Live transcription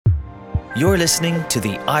You're listening to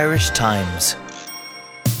the Irish Times.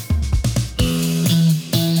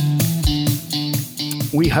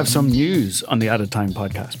 We have some news on the Added Time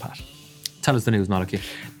podcast, Pat. Tell us the news, Malachy.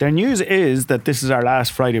 Their news is that this is our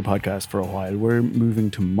last Friday podcast for a while. We're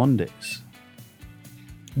moving to Mondays.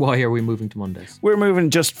 Why are we moving to Mondays? We're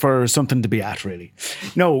moving just for something to be at, really.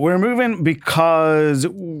 No, we're moving because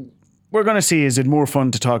we're going to see, is it more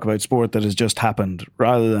fun to talk about sport that has just happened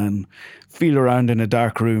rather than feel around in a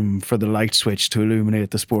dark room for the light switch to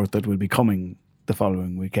illuminate the sport that will be coming the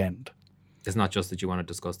following weekend. It's not just that you want to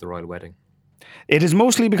discuss the royal wedding. It is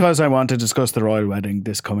mostly because I want to discuss the royal wedding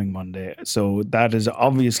this coming Monday. So that is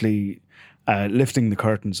obviously lifting the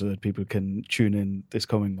curtain so that people can tune in this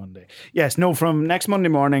coming Monday. Yes, no, from next Monday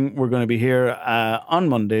morning, we're going to be here on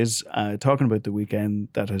Mondays talking about the weekend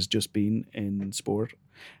that has just been in sport.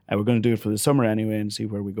 We're going to do it for the summer anyway and see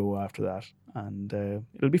where we go after that. And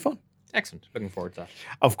it'll be fun. Excellent. Looking forward to that.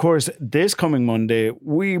 Of course, this coming Monday,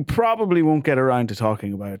 we probably won't get around to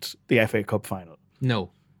talking about the FA Cup final.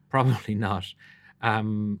 No, probably not. I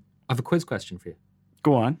have a quiz question for you.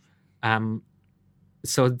 Go on.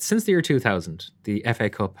 So since the year 2000, the FA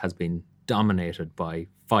Cup has been dominated by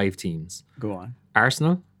 5 teams. Go on.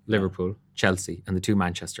 Arsenal, Liverpool, Chelsea, and the 2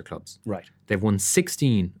 Manchester clubs. Right. They've won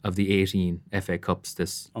 16 of the 18 FA Cups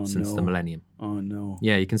since the millennium. Oh, no.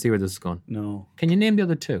 Yeah, you can see where this is going. No. Can you name the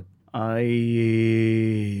other 2?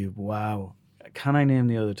 Wow. Can I name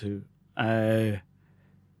the other 2?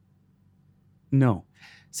 No.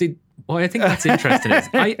 See, what I think that's interesting is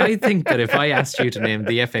I think that if I asked you to name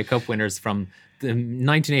the FA Cup winners from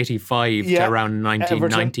 1985 to around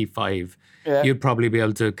 1995, you'd probably be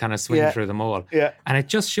able to kind of swing through them all. Yeah. And it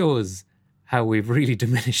just shows how we've really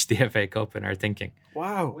diminished the FA Cup in our thinking.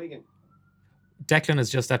 Wow. Wigan. Declan is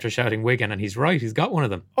just after shouting Wigan, and he's right. He's got one of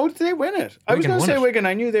them. Oh, did they win it? I was going to say Wigan.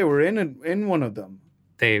 I knew they were in one of them.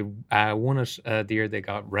 They won it the year they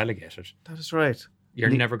got relegated. That is right. You're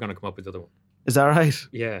never going to come up with the other one. Is that right?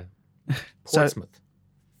 Yeah. Portsmouth.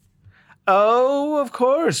 Oh, of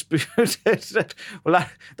course. Well,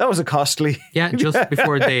 that was a costly. Yeah, just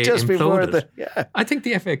before they imploded. Yeah. I think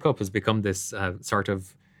the FA Cup has become this sort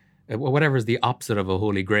of whatever is the opposite of a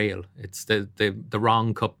holy grail. It's the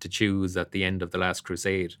wrong cup to choose at the end of the last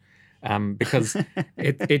crusade. Because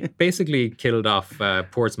it basically killed off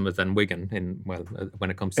Portsmouth and Wigan when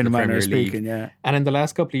it comes to the Premier League. Yeah. And in the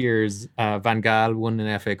last couple of years, Van Gaal won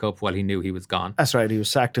an FA Cup while he knew he was gone. That's right. He was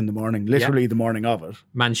sacked in the morning, literally the morning of it.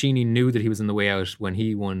 Mancini knew that he was in the way out when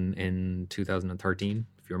he won in 2013.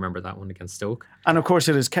 If you remember that one against Stoke. And of course,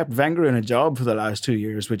 it has kept Wenger in a job for the last 2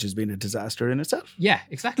 years, which has been a disaster in itself. Yeah,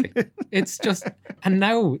 exactly. It's just, and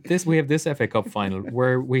now we have this FA Cup final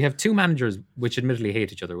where we have 2 managers which admittedly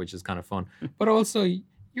hate each other, which is kind of fun. But also,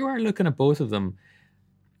 you are looking at both of them.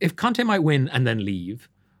 If Conte might win and then leave,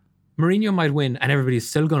 Mourinho might win and everybody's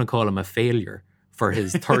still going to call him a failure for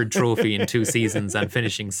his 3rd trophy in 2 seasons and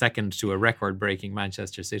finishing second to a record-breaking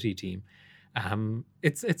Manchester City team.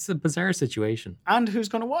 It's a bizarre situation. And who's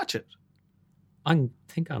going to watch it? I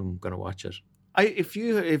think I'm going to watch it. If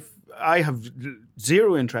I have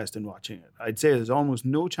zero interest in watching it, I'd say there's almost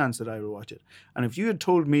no chance that I will watch it. And if you had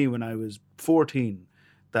told me when I was 14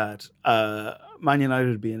 that Man United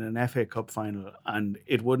would be in an FA Cup final and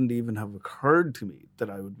it wouldn't even have occurred to me that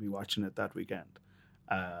I would be watching it that weekend,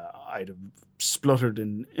 I'd have spluttered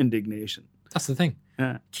in indignation. That's the thing.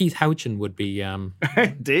 Yeah. Keith Houchin would be...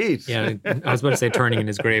 Indeed. Yeah, I was about to say turning in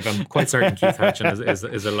his grave. I'm quite certain Keith Houchin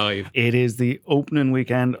is alive. It is the opening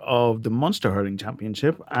weekend of the Munster Hurling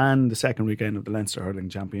Championship and the second weekend of the Leinster Hurling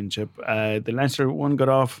Championship. The Leinster one got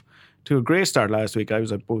off to a great start last week. I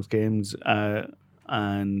was at both games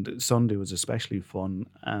and Sunday was especially fun.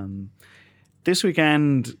 This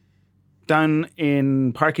weekend... down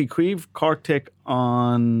in Páirc Uí Chaoimh, Cork take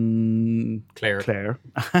on Clare.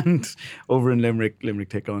 And over in Limerick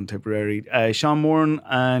take on Tipperary. Sean Moran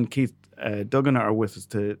and Keith Duggan are with us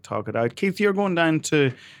to talk it out. Keith, you're going down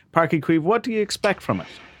to Páirc Uí Chaoimh. What do you expect from it?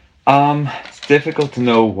 It's difficult to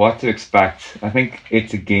know what to expect. I think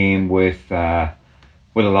it's a game with a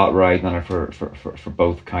lot riding on it for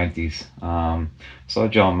both counties. Saw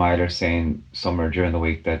John Myler saying somewhere during the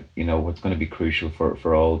week that what's going to be crucial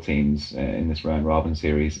for all teams in this round robin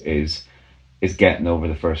series is getting over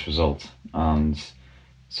the first result and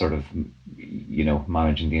sort of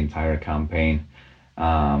managing the entire campaign.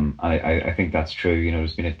 I think that's true.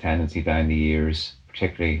 There's been a tendency down the years,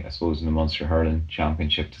 particularly I suppose in the Munster Hurling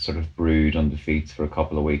Championship, to sort of brood on defeats for a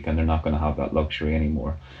couple of weeks, and they're not going to have that luxury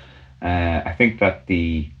anymore. I think that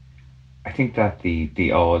the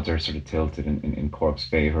odds are sort of tilted in Cork's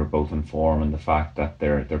favour, both in form and the fact that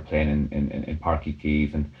they're playing in Páirc Uí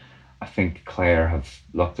Chaoimh, and I think Clare have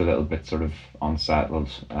looked a little bit sort of unsettled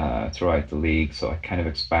throughout the league, so I kind of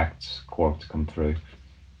expect Cork to come through.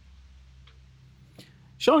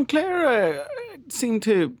 Sean, Clare seem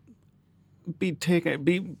to be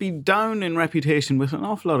down in reputation with an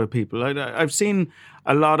awful lot of people. I've seen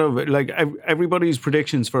a lot of everybody's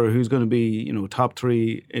predictions for who's going to be top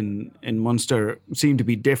three in Munster seem to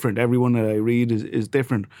be different. Everyone that I read is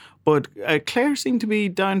different, but Clare seem to be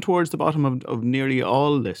down towards the bottom of nearly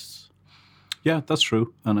all lists. Yeah, that's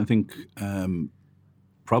true, and I think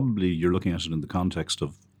probably you're looking at it in the context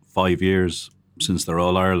of 5 years since they're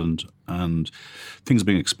All Ireland and things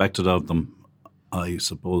being expected of them. I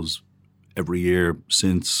suppose every year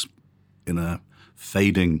since, in a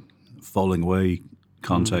fading, falling away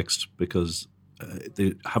context, because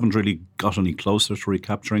they haven't really got any closer to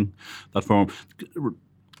recapturing that form.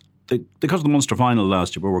 They got to the Munster final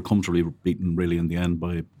last year, but were comfortably beaten really in the end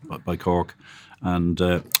by Cork. And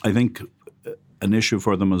I think an issue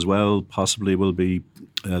for them as well possibly will be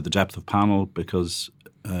the depth of panel, because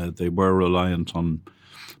they were reliant on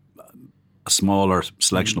a smaller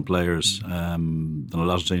selection of players than a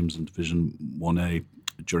lot of teams in Division 1A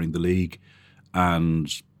during the league,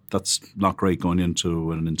 and that's not great going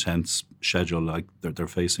into an intense schedule like they're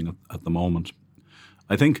facing at the moment.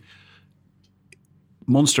 I think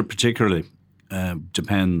Munster particularly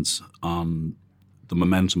depends on the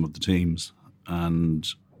momentum of the teams, and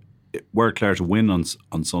were Clare to win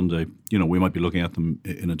on Sunday, we might be looking at them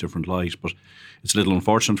in a different light, but it's a little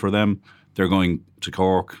unfortunate for them. They're going to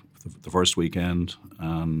Cork the first weekend,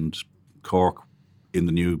 and Cork in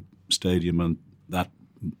the new stadium, and that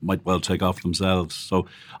might well take off themselves. So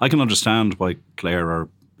I can understand why Clare are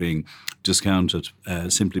being discounted,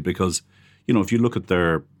 simply because, if you look at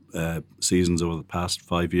their seasons over the past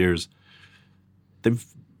 5 years, they've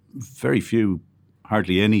very few,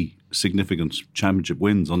 hardly any significant championship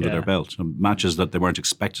wins under their belt. Matches that they weren't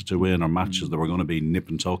expected to win, or matches that were going to be nip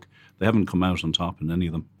and tuck. They haven't come out on top in any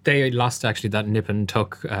of them. They lost actually that nip and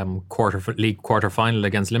tuck league quarter final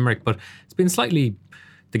against Limerick, but it's been slightly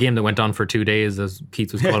the game that went on for 2 days, as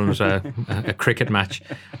Keith was calling it, a cricket match.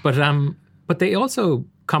 But they also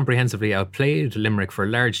comprehensively outplayed Limerick for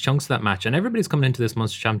large chunks of that match, and everybody's coming into this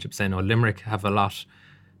Munster Championship saying, Limerick have a lot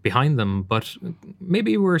behind them, but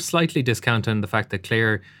maybe we're slightly discounting the fact that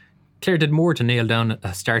Clare did more to nail down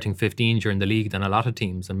a starting 15 during the league than a lot of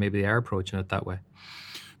teams, and maybe they are approaching it that way.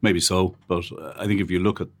 Maybe so, but I think if you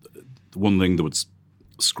look at the one thing that would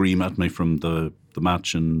scream at me from the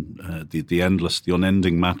match and the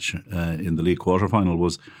unending match in the league quarterfinal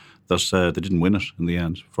was that they didn't win it in the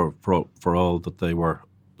end. For all that they were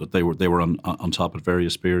on top at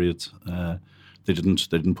various periods, they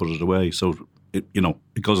didn't put it away. So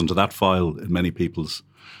it goes into that file in many people's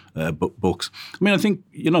books. I mean, I think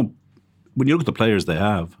when you look at the players they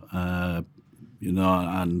have, and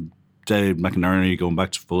Dave McInerney going back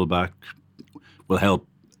to fullback will help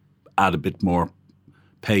add a bit more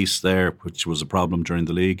pace there, which was a problem during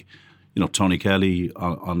the league. Tony Kelly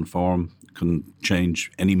on form can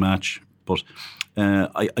change any match, but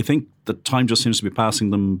I think the time just seems to be passing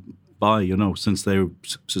them by. Since they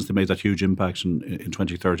made that huge impact in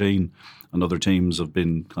 2013, and other teams have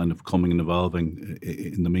been kind of coming and evolving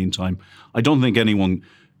in the meantime. I don't think anyone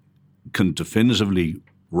can definitively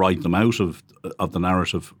write them out of the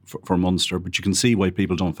narrative for Munster, but you can see why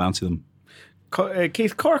people don't fancy them.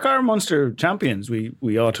 Keith, Cork are Munster champions,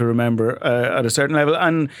 we ought to remember at a certain level,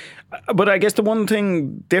 but I guess the one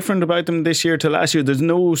thing different about them this year to last year, there's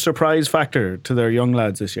no surprise factor to their young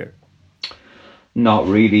lads this year. Not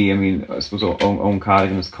really. I mean, I suppose Owen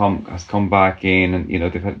Cadigan has come back in, and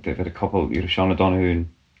they've had a couple. Sean O'Donoghue and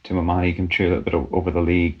Tim O'Mahony came through a little bit over the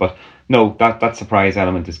league, but no, that surprise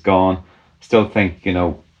element is gone. Still think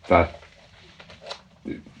that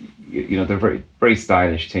they're a very, very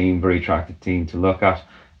stylish team, very attractive team to look at.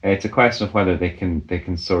 It's a question of whether they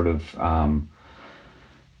can sort of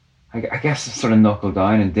I guess sort of knuckle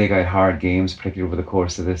down and dig out hard games, particularly over the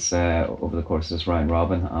course of this round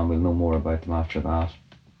robin, and we'll know more about them after that.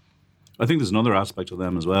 I think there's another aspect of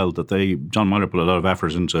them as well, that John Meyler put a lot of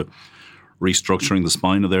effort into restructuring the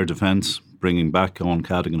spine of their defence, bringing back Owen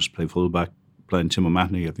Cadigan to play fullback, playing Tim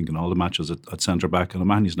O'Mahony, I think, in all the matches at centre back, and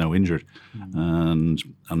O'Mahony's now injured, and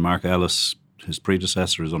Mark Ellis, his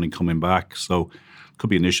predecessor, is only coming back, so could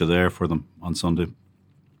be an issue there for them on Sunday.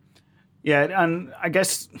 Yeah, and I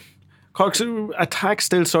guess Cork's attack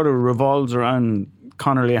still sort of revolves around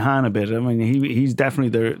Conor Lehane a bit. I mean, he's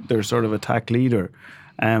definitely their sort of attack leader.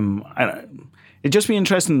 It'd just be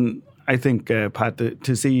interesting, I think, Pat,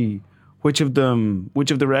 to see which of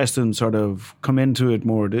the rest of them sort of come into it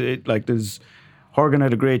more. Horgan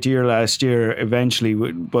had a great year last year eventually,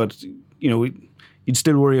 but you'd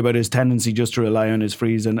still worry about his tendency just to rely on his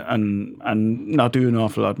frees and not do an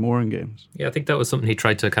awful lot more in games. Yeah, I think that was something he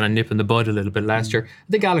tried to kind of nip in the bud a little bit last year.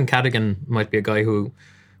 I think Alan Cadogan might be a guy who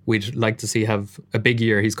we'd like to see have a big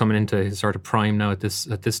year. He's coming into his sort of prime now at this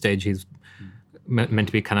stage. He's meant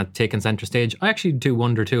to be kind of taking centre stage. I actually do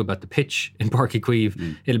wonder too about the pitch in Páirc Uí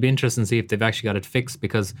Chaoimh. It'll be interesting to see if they've actually got it fixed,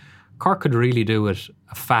 because Cork could really do it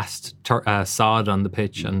a fast sod on the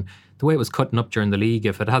pitch, and the way it was cutting up during the league,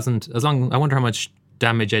 if it hasn't, I wonder how much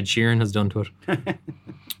damage Ed Sheeran has done to it.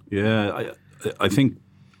 Yeah, I think,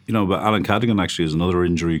 but Alan Cadogan actually is another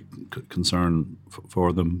injury concern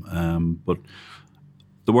for them. But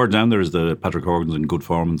the word down there is that Patrick Horgan's in good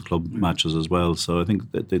form in the club matches as well. So I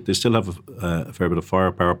think that they still have a fair bit of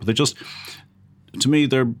firepower. But they just, to me,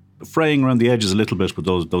 they're fraying around the edges a little bit with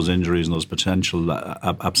those injuries and those potential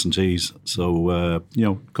absentees. So,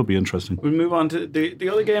 could be interesting. We'll move on to the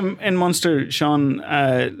other game in Munster, Sean.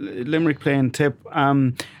 Limerick playing Tip.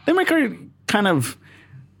 Limerick are kind of...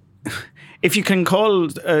 If you can call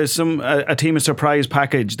a team a surprise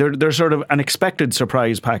package, they're sort of an expected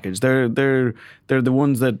surprise package. They're the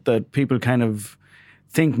ones that people kind of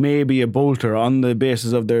think may be a bolter on the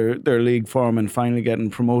basis of their league form and finally getting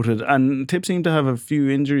promoted. And Tip seem to have a few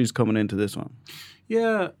injuries coming into this one.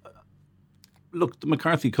 Yeah, look, the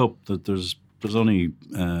McCarthy Cup, there's only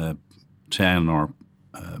 10 or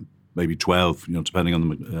maybe 12, depending on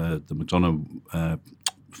the McDonagh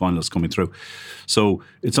finalists coming through. So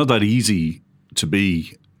it's not that easy to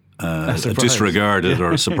be a disregarded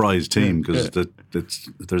or a surprise team, because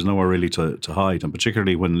there's nowhere really to hide. And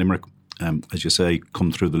particularly when Limerick, as you say,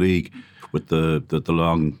 come through the league with the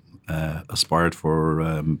long aspired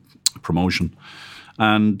for promotion.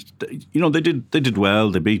 And they did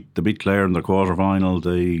well. They beat Clare in their quarter final.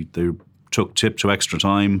 They took Tip to extra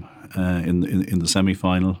time in the semi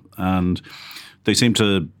final, and they seem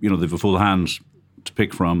to they've a full hand to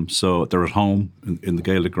pick from. So they're at home in the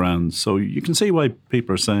Gaelic grounds. So you can see why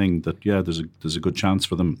people are saying that there's a good chance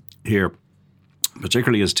for them here,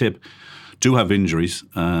 particularly as Tip do have injuries,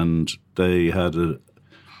 and they had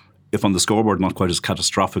if on the scoreboard not quite as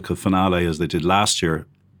catastrophic a finale as they did last year,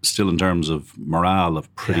 still in terms of morale, a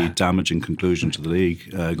pretty damaging conclusion to the league,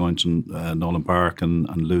 going to Nolan Park and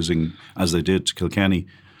losing as they did to Kilkenny.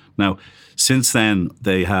 Now, since then,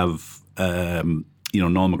 they have, Noel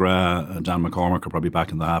McGrath and Dan McCormack are probably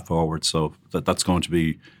back in the half forward, so that's going to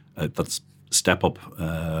be that's step up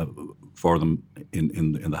for them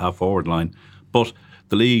in the half forward line. But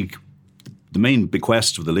the league, the main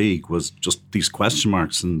bequest of the league was just these question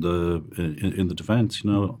marks in the defence.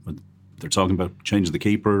 They're talking about changing the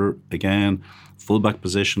keeper again, fullback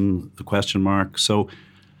position, the question mark. So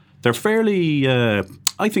they're fairly,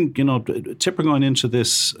 I think, Tip are going into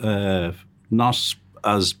this not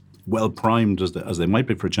as well primed as they might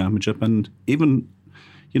be for a championship. And even,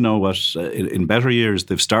 in better years,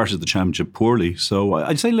 they've started the championship poorly. So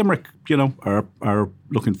I'd say Limerick, are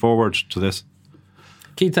looking forward to this.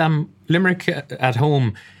 Keith, Limerick at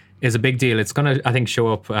home is a big deal. It's going to, I think,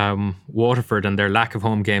 show up Waterford and their lack of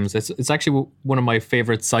home games. It's actually one of my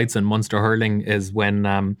favourite sights in Munster hurling is when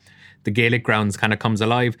the Gaelic grounds kind of comes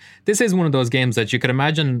alive. This is one of those games that you could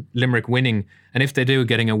imagine Limerick winning, and if they do,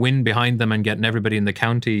 getting a win behind them and getting everybody in the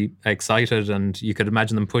county excited, and you could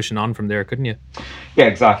imagine them pushing on from there, couldn't you? Yeah,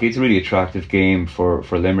 exactly. It's a really attractive game for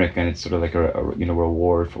Limerick, and it's sort of like a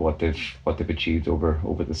reward for what they've achieved over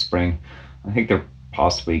the spring. I think they're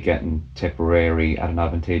possibly getting Tipperary at an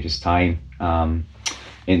advantageous time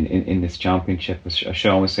in this championship. As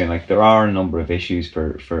Sean was saying, like, there are a number of issues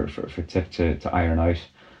for Tip to iron out.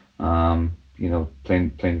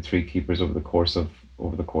 Playing the three keepers over the course of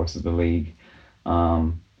the league.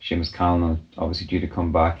 Seamus Callan obviously due to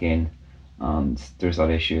come back in, and there's that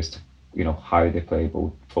issue as to how they play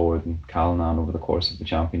both forward and Callanan over the course of the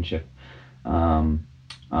championship. And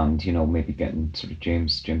maybe getting sort of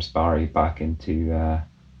James Barry back into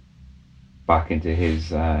his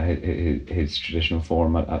traditional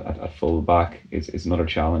form at full back is another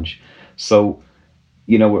challenge. So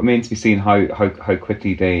it remains to be seen how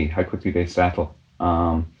quickly they settle.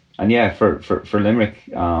 And yeah, for Limerick,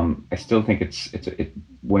 I still think it's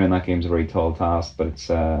winning that game is a very tall task, but it's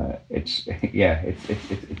going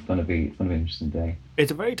to be an interesting day.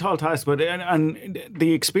 It's a very tall task, but and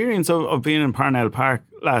the experience of being in Parnell Park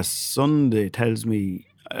last Sunday tells me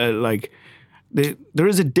there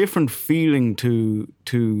is a different feeling to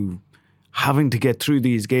having to get through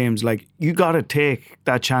these games. Like, you got to take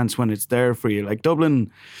that chance when it's there for you. Like Dublin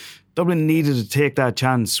needed to take that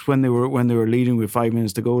chance when they were leading with 5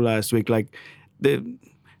 minutes to go last week. Like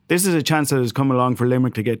they this is a chance that has come along for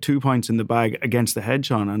Limerick to get 2 points in the bag against the Head,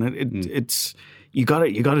 Sean, and it's you got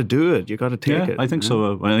to do it. You got to take it. I think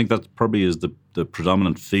so. I think that probably is the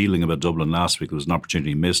predominant feeling about Dublin last week. It was an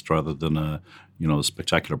opportunity missed rather than a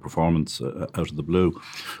spectacular performance out of the blue.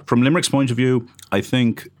 From Limerick's point of view, I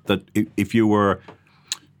think that if you were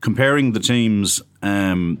comparing the teams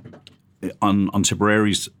on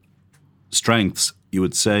Tipperary's strengths, you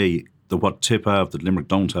would say that what Tip have that Limerick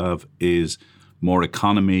don't have is more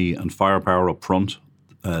economy and firepower up front.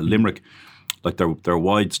 Limerick, like their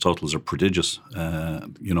wides totals are prodigious,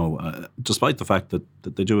 despite the fact that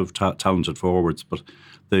they do have talented forwards, but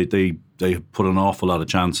they have put an awful lot of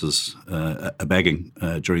chances a begging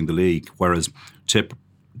during the league, whereas Tip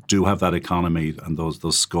do have that economy and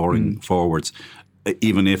those scoring forwards.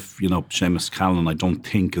 Even if Seamus Callan, I don't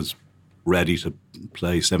think is ready to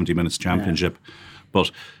play 70 minutes championship, but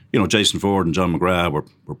Jason Ford and John McGrath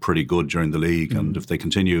were pretty good during the league, and if they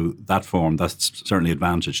continue that form, that's certainly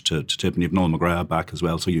advantage to Tip, and you've Noel McGrath back as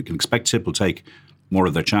well, so you can expect Tip will take more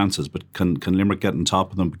of their chances, but can Limerick get on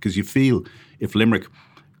top of them? Because you feel if Limerick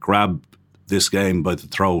grab this game by the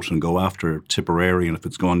throat and go after Tipperary, and if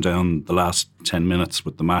it's gone down the last 10 minutes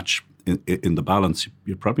with the match in the balance,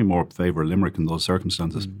 you'd probably more favour Limerick in those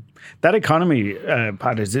circumstances. That economy,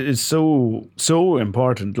 Pat, is so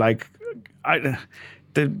important.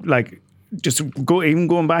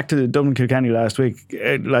 Going back to Dublin Kilkenny last week,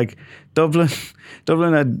 Dublin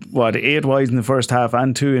had 8 wides in the first half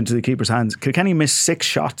and 2 into the keeper's hands. Kilkenny missed 6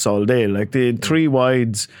 shots all day. They had 3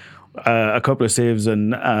 wides, a couple of saves,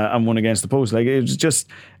 and one against the post. It was just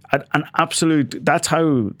an absolute. That's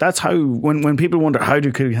how. When people wonder how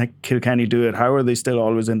do Kilkenny do it, how are they still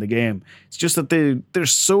always in the game? It's just that they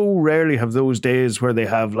so rarely have those days where they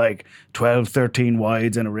have 12, 13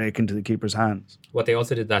 wides and a rake into the keeper's hands. What they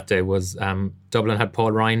also did that day was Dublin had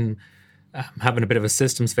Paul Ryan having a bit of a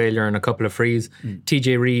systems failure and a couple of frees.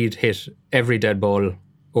 TJ Reid hit every dead ball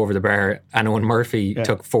over the bar, and Owen Murphy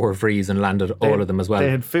took 4 frees and landed all of them as well. They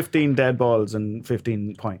had 15 dead balls and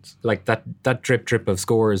 15 points. That drip of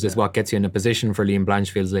scores is what gets you in a position for Liam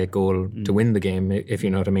Blanchfield's late goal to win the game, if you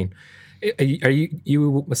know what I mean.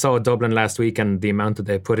 You saw Dublin last week and the amount that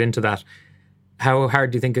they put into that. How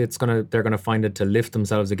hard do you think they're gonna find it to lift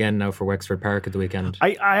themselves again now for Wexford Park at the weekend?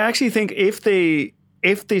 I actually think if they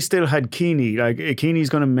still had Keeney, Keeney's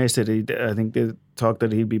going to miss it. I think they talked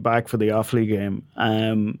that he'd be back for the Offaly game.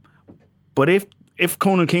 But if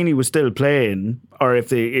Conal Keeney was still playing, or if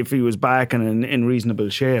he was back and in reasonable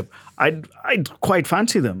shape, I'd quite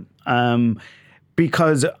fancy them.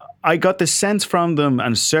 Because I got the sense from them,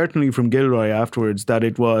 and certainly from Gilroy afterwards, that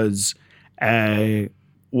it was, we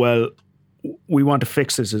want to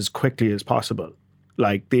fix this as quickly as possible.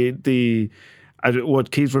 What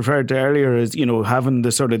Keith referred to earlier is, having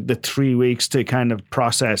the sort of the 3 weeks to kind of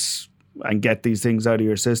process and get these things out of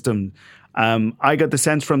your system. I got the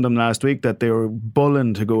sense from them last week that they were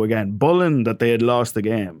bulling to go again, bulling that they had lost the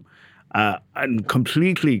game, and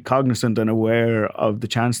completely cognizant and aware of the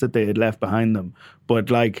chance that they had left behind them,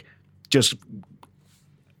 but just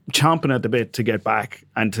chomping at the bit to get back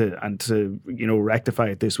and to rectify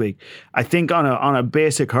it this week. I think on a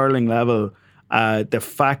basic hurling level, the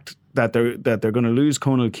fact that they're going to lose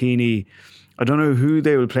Conal Keeney, I don't know who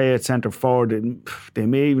they will play at centre forward. They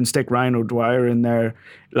may even stick Ryan O'Dwyer in there.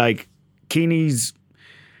 Liam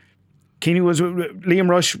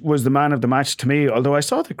Rush was the man of the match to me, although I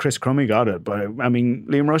saw that Chris Crummy got it. But I mean,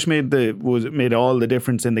 Liam Rush made all the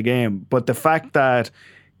difference in the game. But the fact that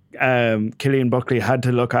Killian Buckley had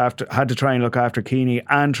to try and look after Keeney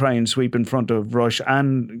and try and sweep in front of Rush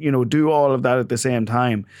and do all of that at the same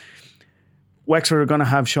time. Wexford are going to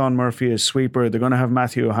have Sean Murphy as sweeper. They're going to have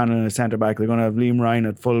Matthew O'Hanlon as centre back. They're going to have Liam Ryan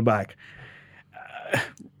at full back.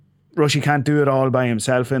 Rushy can't do it all by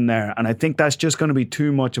himself in there, and I think that's just going to be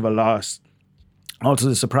too much of a loss. Also,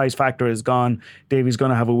 the surprise factor is gone. Davy's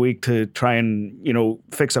going to have a week to try and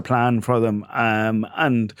fix a plan for them,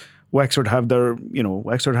 and Wexford have their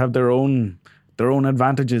own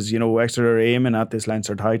advantages. Wexford are aiming at this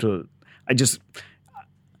Leinster title. I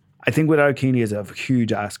think without Keeney is a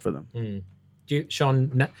huge ask for them.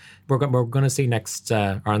 Sean, we're going to see next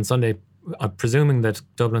or on Sunday, presuming that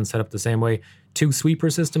Dublin set up the same way, 2 sweeper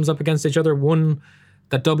systems up against each other. One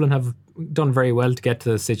that Dublin have done very well to get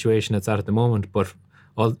to the situation it's at the moment, but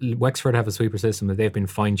Wexford have a sweeper system that they've been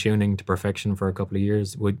fine-tuning to perfection for a couple of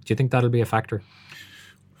years. Do you think that'll be a factor?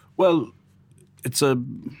 Well, it's a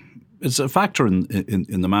factor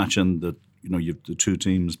in the match, and that you've the 2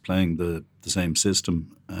 teams playing the same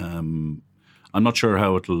system. I'm not sure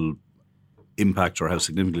how it'll impact or how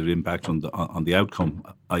significantly impact on the outcome.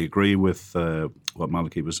 I agree with what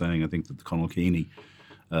Malachy was saying. I think that the Conal Keeney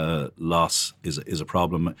loss is a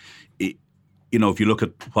problem. If you look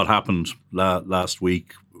at what happened last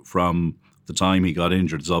week from the time he got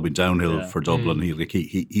injured, it's all been downhill for Dublin.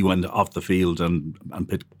 He went off the field, and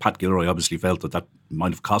Pat Gilroy obviously felt that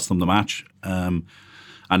might have cost them the match. And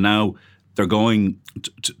now they're going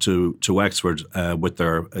to Wexford with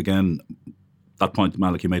their, again, that point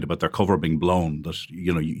Malachy made about their cover being blown. That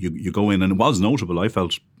you go in, and it was notable. I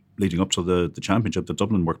felt leading up to the championship that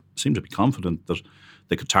Dublin seemed to be confident that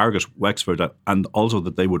they could target Wexford, and also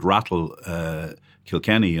that they would rattle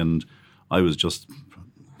Kilkenny. And I was just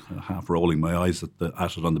half rolling my eyes at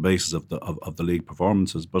it on the basis of the league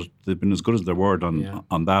performances, but they've been as good as their word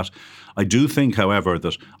on that. I do think, however,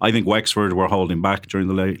 that I think Wexford were holding back during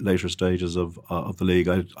the later stages of the league.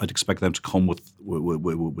 I'd expect them to come with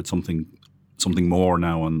something more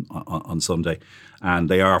now on Sunday, and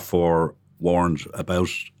they are forewarned about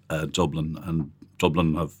Dublin, and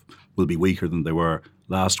Dublin will be weaker than they were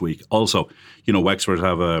last week. Also, Wexford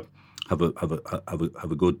have a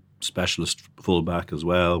good specialist fullback as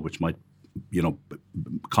well, which might,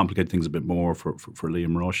 complicate things a bit more for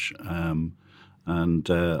Liam Rush. And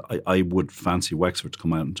I would fancy Wexford to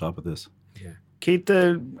come out on top of this. Yeah. Keith,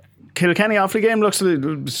 the Kilkenny Offaly game looks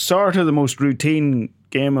like sort of the most routine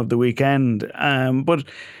game of the weekend. But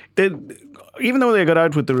even though they got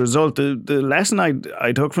out with the result, the lesson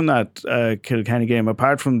I took from that Kilkenny game,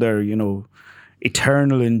 apart from their,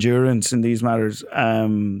 eternal endurance in these matters,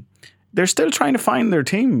 they're still trying to find their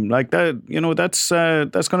team. Like that,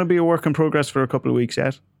 that's going to be a work in progress for a couple of weeks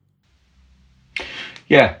yet.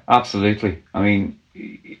 Yeah, absolutely. I mean,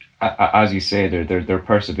 as you say, their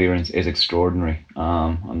perseverance is extraordinary,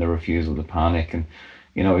 and their refusal to panic. And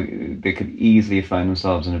they could easily find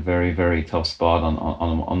themselves in a very, very tough spot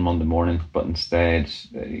on Monday morning, but instead,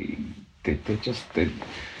 you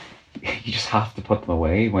just have to put them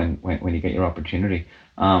away when you get your opportunity.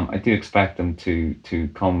 I do expect them to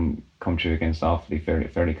come through against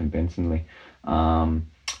Offaly fairly convincingly.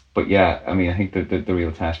 But yeah, I mean, I think the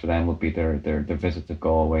real test for them would be their visit to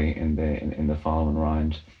Galway in the following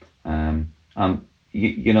round.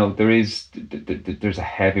 There's a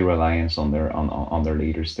heavy reliance on their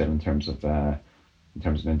leaders still in terms of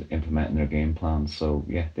implementing their game plans. So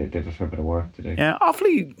yeah, they have a fair bit of work to do. Yeah,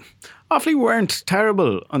 Offaly weren't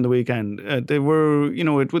terrible on the weekend. They were,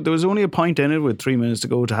 there was only a point in it with 3 minutes to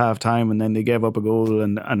go to half time, and then they gave up a goal,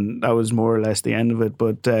 and that was more or less the end of it.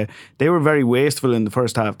 But they were very wasteful in the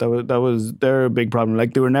first half. That was their big problem.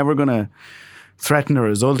 Like, they were never going to threaten a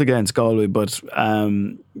result against Galway, but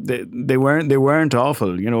they weren't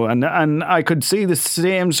awful, and I could see the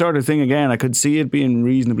same sort of thing again. I could see it being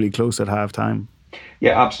reasonably close at half time.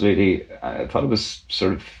 Yeah, absolutely. I thought it was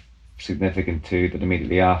sort of significant too that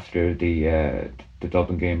immediately after the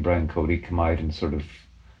Dublin game, Brian Cody came out and sort of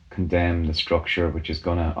condemned the structure, which is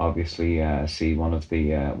going to obviously see one of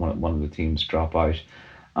the teams drop out.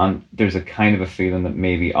 And there's a kind of a feeling that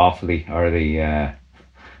maybe Offaly are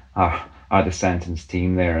the sentenced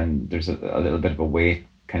team there, and there's a little bit of a weight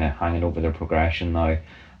kind of hanging over their progression now.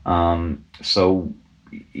 So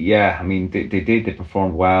yeah, I mean, they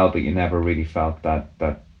performed well, but you never really felt that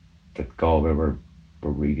Galway were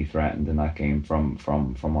really threatened in that game from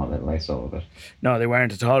what little I saw of it. No, they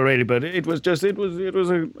weren't at all, really. But it was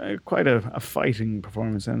quite a fighting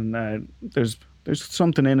performance, and there's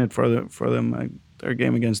something in it for them. Their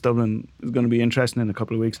game against Dublin is going to be interesting in a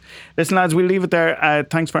couple of weeks. Listen, lads, we'll leave it there.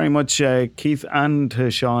 Thanks very much, Keith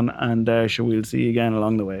and Sean, and we'll see you again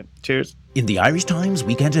along the way. Cheers. In the Irish Times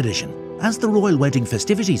Weekend Edition, as the royal wedding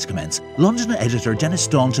festivities commence, London editor Dennis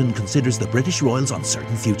Staunton considers the British royals'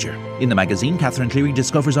 uncertain future. In the magazine, Catherine Cleary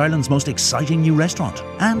discovers Ireland's most exciting new restaurant.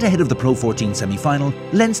 And ahead of the Pro 14 semi-final,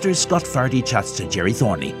 Leinster's Scott Fardy chats to Jerry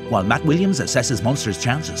Thornley, while Matt Williams assesses Munster's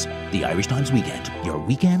chances. The Irish Times Weekend, your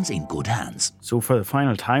weekends in good hands. So for the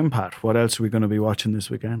final time, Pat, what else are we going to be watching this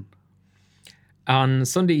weekend? On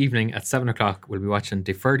Sunday evening at 7 o'clock, we'll be watching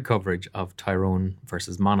deferred coverage of Tyrone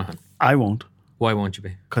versus Monaghan. I won't. Why won't you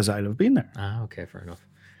be? Because I'll have been there. Ah, okay, fair enough.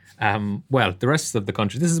 Well, the rest of the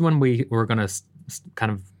country, this is when we're going to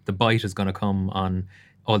kind of, the bite is going to come on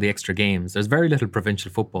all the extra games. There's very little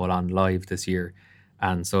provincial football on live this year.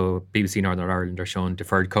 And so BBC Northern Ireland are showing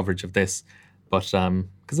deferred coverage of this. But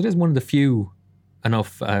because it is one of the few,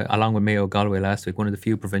 along with Mayo Galway last week, one of the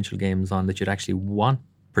few provincial games on that you'd actually want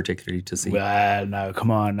particularly to see. Well, now, come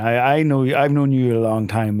on. I know I've known you a long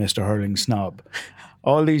time, Mr. Hurling Snob.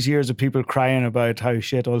 All these years of people crying about how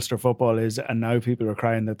shit Ulster football is, and now people are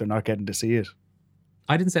crying that they're not getting to see it.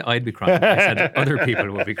 I didn't say I'd be crying. I said other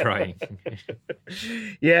people would be crying.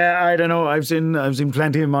 Yeah, I don't know. I've seen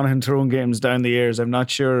plenty of Monaghan Tyrone games down the years. I'm not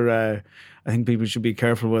sure I think people should be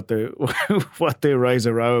careful what they rise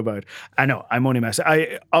a row about. I know, I'm only messing.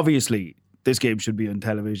 Obviously, this game should be on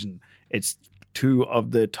television. It's two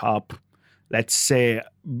of the top, let's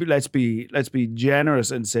be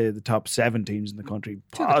generous and say the top 7 teams in the country,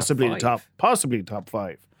 possibly the top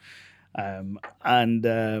 5.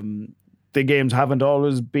 The games haven't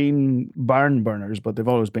always been barn burners, but they've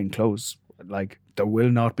always been close. Like, there will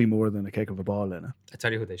not be more than a kick of a ball in it. I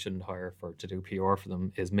tell you who they shouldn't hire to do PR for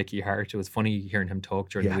them is Mickey Hart. It was funny hearing him talk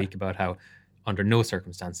during the week about how under no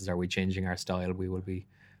circumstances are we changing our style. We will be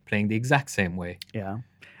playing the exact same way. Yeah.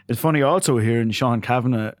 It's funny also hearing Sean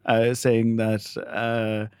Kavanagh saying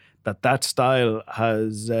that that style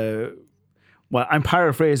has, well, I'm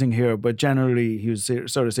paraphrasing here, but generally he was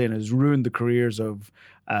sort of saying has ruined the careers of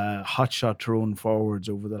hotshot Tyrone forwards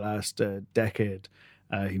over the last decade.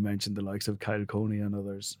 He mentioned the likes of Kyle Coney and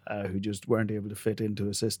others who just weren't able to fit into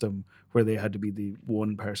a system where they had to be the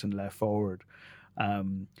one person left forward.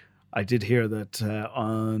 I did hear that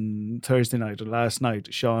on Thursday night or last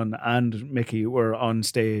night, Sean and Mickey were on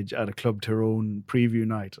stage at a Club Tyrone preview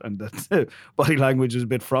night, and that body language was a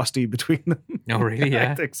bit frosty between them. Oh, really?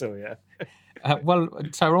 Yeah. I think so, yeah. Well,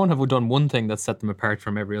 Tyrone have done one thing that set them apart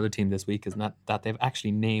from every other team this week, is that they've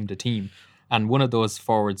actually named a team. And one of those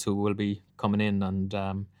forwards who will be coming in and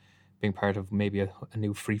being part of maybe a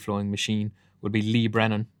new free-flowing machine will be Lee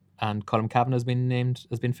Brennan. And Colm Kavanagh has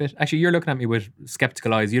been fit. Actually, you're looking at me with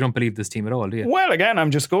sceptical eyes. You don't believe this team at all, do you? Well, again,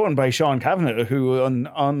 I'm just going by Sean Kavanagh, who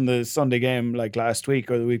on the Sunday game, like last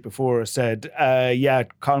week or the week before, said,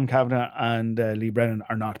 Colm Kavanagh and Lee Brennan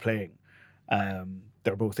are not playing.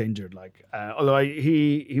 They're both injured. Although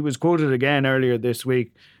he was quoted again earlier this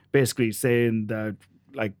week, basically saying that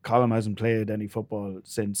Colm hasn't played any football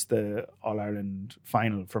since the All-Ireland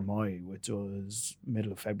final for Moy, which was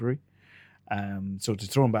middle of February. So to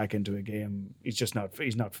throw him back into a game, he's not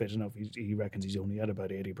fit enough. He reckons he's only at about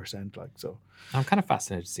 80%. So I'm kind of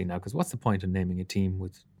fascinated to see now, because what's the point in naming a team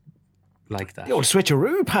with like that? The old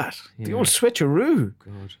switcheroo, Pat. Yeah. The old switcheroo.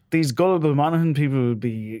 God. These gullible Monaghan people will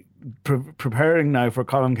be preparing now for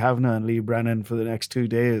Colm Kavanagh and Lee Brennan for the next 2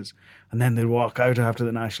 days, and then they'll walk out after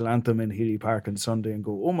the national anthem in Healy Park on Sunday and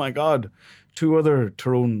go, "Oh my God, 2 other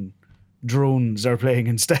Tyrone drones are playing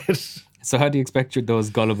instead." So how do you expect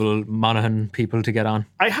those gullible Monaghan people to get on?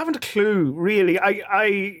 I haven't a clue, really.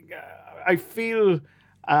 I feel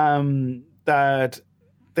that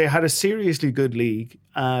they had a seriously good league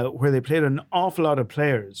where they played an awful lot of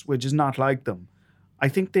players, which is not like them. I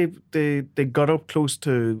think they got up close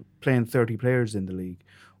to playing 30 players in the league,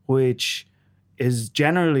 which is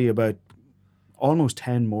generally about almost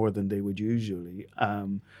 10 more than they would usually.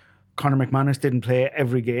 Conor McManus didn't play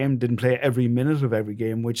every game, didn't play every minute of every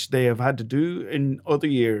game, which they have had to do in other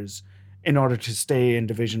years in order to stay in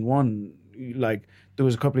Division 1. Like, there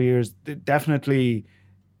was a couple of years, definitely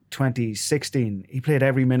 2016, he played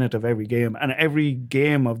every minute of every game, and every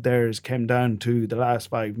game of theirs came down to the last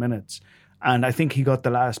 5 minutes. And I think he got the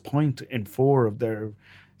last point in 4 of their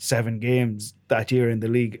 7 games that year in the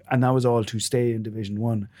league, and that was all to stay in Division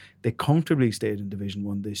 1. They comfortably stayed in Division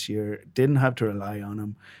 1 this year, didn't have to rely on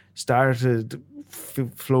him, started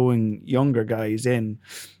flowing younger guys in,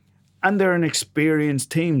 and they're an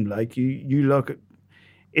experienced team. Like, you look,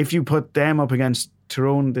 if you put them up against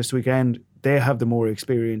Tyrone this weekend, they have the more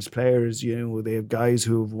experienced players. You know, they have guys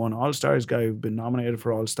who have won All-Stars, guys who've been nominated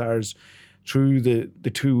for All-Stars through the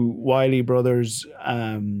 2 Wiley brothers,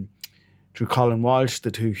 through Colin Walsh,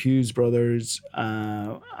 the 2 Hughes brothers,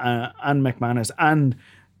 and McManus, and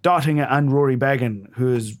dotting it, and Rory Began,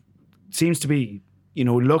 who seems to be,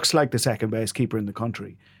 looks like the second best keeper in the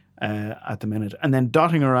country at the minute. And then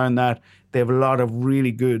dotting around that, they have a lot of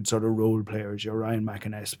really good sort of role players. Your Ryan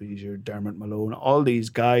McInespy, your Dermot Malone, all these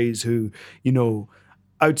guys who,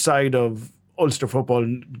 outside of Ulster football,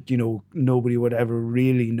 nobody would ever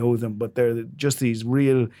really know them, but they're just these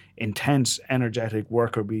real intense, energetic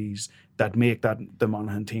worker bees that make the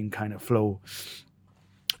Monaghan team kind of flow.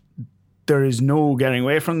 There is no getting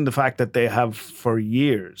away from the fact that they have, for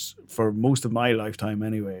years, for most of my lifetime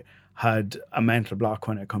anyway, had a mental block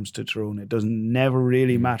when it comes to Tyrone. It doesn't never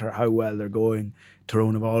really matter how well they're going.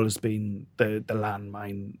 Tyrone have always been the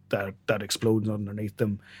landmine that explodes underneath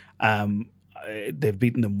them. They've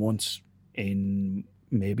beaten them once in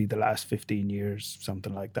maybe the last 15 years,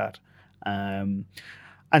 something like that. And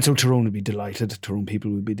so Tyrone would be delighted. Tyrone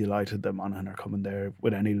people would be delighted that Monaghan are coming there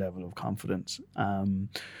with any level of confidence.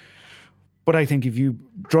 But I think if you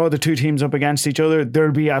draw the 2 teams up against each other,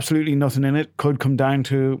 there'll be absolutely nothing in it. Could come down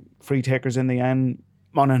to free takers in the end.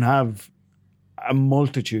 Monaghan have a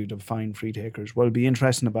multitude of fine free takers. What'll be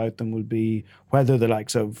interesting about them will be whether the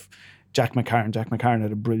likes of Jack McCarron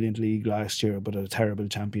had a brilliant league last year, but a terrible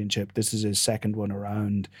championship. This is his second one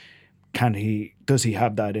around. Does he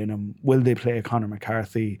have that in him? Will they play Conor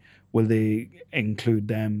McCarthy? Will they include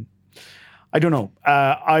them? I don't know.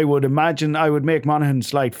 I would imagine I would make Monaghan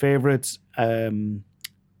slight favourites,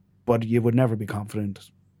 but you would never be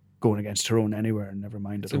confident going against Tyrone anywhere, never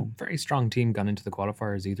mind at It's a home. very strong team gone into the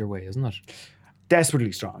qualifiers either way, isn't it?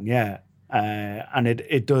 Desperately strong, yeah. And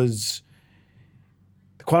it does.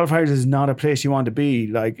 The qualifiers is not a place you want to be.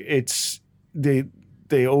 Like, it's the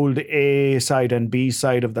old A side and B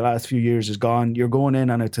side of the last few years is gone. You're going in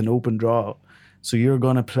and it's an open draw. So you're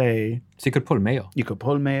going to play. So you could pull Mayo. You could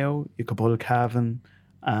pull Mayo. You could pull Cavan.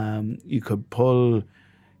 You could pull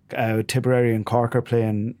Tipperary and Cork are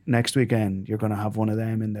playing next weekend. You're going to have one of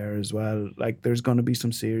them in there as well. Like, there's going to be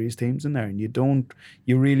some serious teams in there, and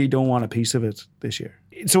you really don't want a piece of it this year.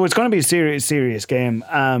 So it's going to be a serious game.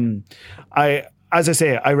 As I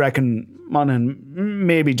say, I reckon Monaghan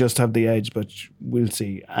maybe just have the edge, but we'll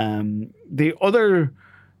see. The other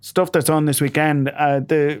stuff that's on this weekend,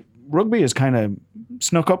 the rugby has kind of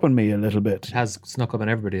snuck up on me a little bit. It has snuck up on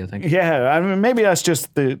everybody, I think. Yeah, I mean, maybe that's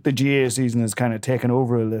just the GA season has kind of taken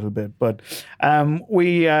over a little bit. But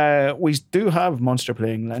we do have Munster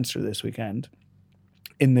playing Leinster this weekend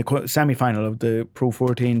in the semi-final of the Pro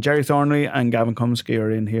 14. Jerry Thornley and Gavin Cumsky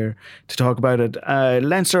are in here to talk about it.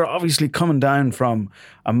 Leinster obviously coming down from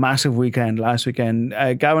a massive weekend last weekend.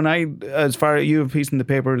 Gavin, as far as you have a piece in the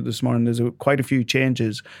paper this morning, there's quite a few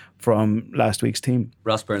changes from last week's team.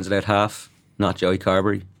 Ross Burns at half, not Joey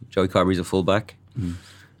Carberry. Joey Carberry's a fullback,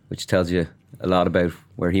 which tells you a lot about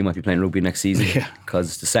where he might be playing rugby next season.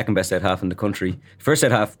 Because the second best out half in the country, best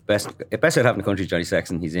out half in the country is Johnny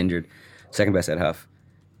Sexton. He's injured. Second best out half.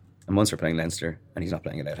 And Munster playing Leinster, and he's not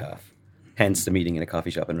playing it out half. Hence the meeting in a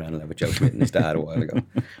coffee shop in Ranelagh with Joe Schmidt and his dad a while ago.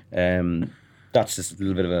 That's just a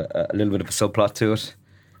little bit of a subplot to it.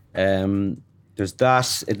 There's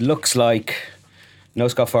that. It looks like no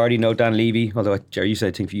Scott Fardy, no Dan Levy. Although Jerry, you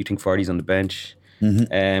said you think Fardy's on the bench.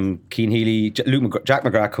 Cian Healy, Jack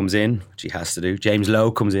McGrath comes in, which he has to do. James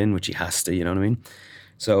Lowe comes in, which he has to. You know what I mean?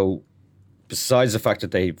 So besides the fact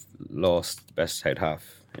that they've lost the best out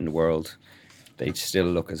half in the world, they still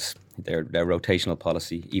look as their rotational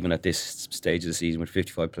policy, even at this stage of the season with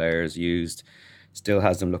 55 players used, still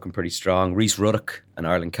has them looking pretty strong. Rhys Ruddock, an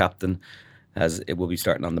Ireland captain, it will be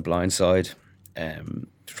starting on the blind side, trying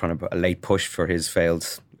to put a late push for his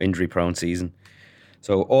failed injury-prone season.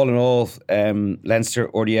 So all in all, Leinster,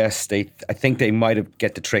 RDS, I think they might have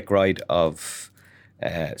get the trick right of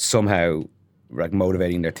somehow like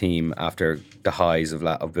motivating their team after the highs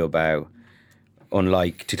of Bilbao.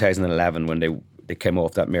 Unlike 2011 when they came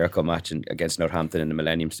off that miracle match against Northampton in the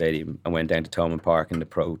Millennium Stadium and went down to Thomond Park in the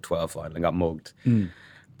Pro 12 final and got mugged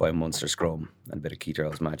by a Munster scrum and a bit of Keith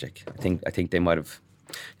Earl's magic. I think they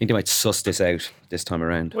might suss this out this time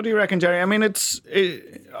around. What do you reckon, Jerry? I mean,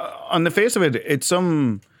 on the face of it, it's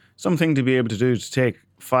something to be able to do to take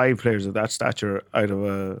 5 players of that stature out of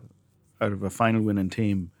a final winning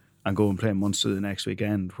team and go and play Munster the next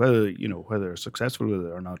weekend. Whether they're successful with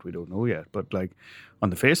it or not, we don't know yet. But like on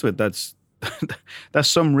the face of it, that's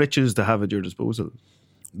some riches to have at your disposal.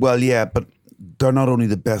 Well, yeah, but they're not only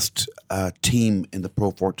the best team in the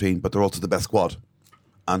Pro 14, but they're also the best squad.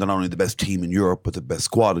 And they're not only the best team in Europe, but the best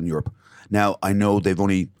squad in Europe. Now, I know they've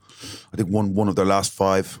only, I think, won one of their last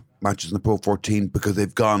 5 matches in the Pro 14 because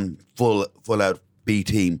they've gone full out B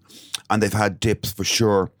team. And they've had dips for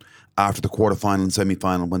sure after the quarterfinal and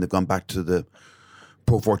semi-final when they've gone back to the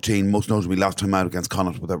Pro 14, most notably last time out against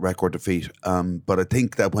Connacht with that record defeat. But I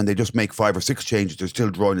think that when they just make 5 or 6 changes, they're still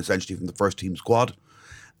drawing essentially from the first team squad.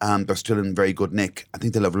 They're still in very good nick. I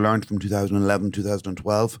think they'll have learned from 2011,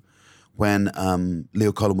 2012 when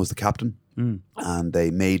Leo Cullen was the captain. And they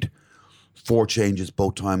made 4 changes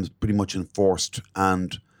both times, pretty much enforced,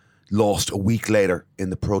 and lost a week later in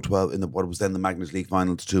the Pro 12, in what was then the Magnus League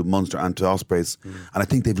finals to Munster and to Ospreys. And I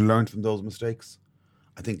think they've learned from those mistakes.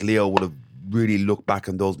 I think Leo would have really looked back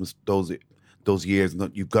on those years and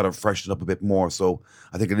thought, you've got to freshen up a bit more. So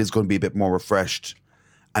I think it is going to be a bit more refreshed,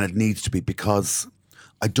 and it needs to be, because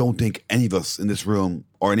I don't think any of us in this room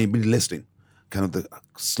or anybody listening kind of the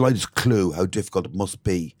slightest clue how difficult it must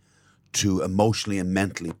be to emotionally and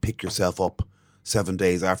mentally pick yourself up 7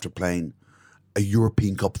 days after playing a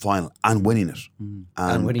European Cup final and winning it.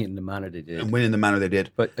 And winning it in the manner they did. And winning in the manner they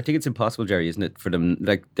did. But I think it's impossible, Jerry, isn't it, for them?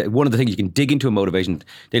 Like, one of the things you can dig into a motivation,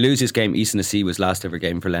 they lose this game. East Tennessee was last ever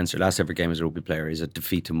game for Leinster. Last ever game as a rugby player is a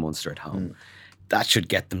defeat to Munster at home. That should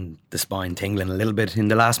get them the spine tingling a little bit in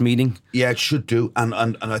the last meeting. Yeah, it should do. And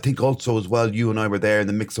I think also as well, you and I were there in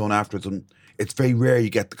the mix zone afterwards, and it's very rare you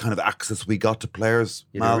get the kind of access we got to players.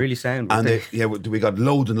 Yeah, Mal. they're really sound. And we got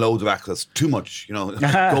loads and loads of access. Too much, Go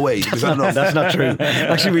away. That's not true.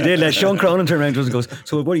 Actually, we did. Sean Cronin turned around to us and goes,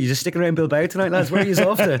 "So what are you just sticking around Bilbao tonight, lads? Where are you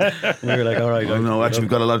off to?" And we were like, "All right." Oh, no, actually,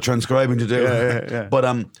 we've got a lot of transcribing to do. Yeah. But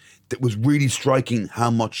it was really striking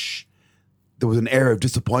how much there was an air of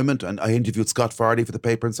disappointment. And I interviewed Scott Fardy for the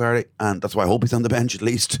paper on Saturday, and that's why I hope he's on the bench at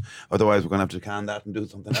least. Otherwise, we're going to have to can that and do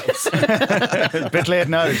something else. A bit late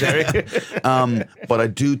now, Jerry. But I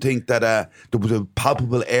do think that there was a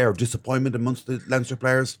palpable air of disappointment amongst the Leinster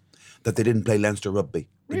players that they didn't play Leinster rugby.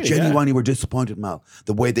 They Really, genuinely were disappointed, Mal,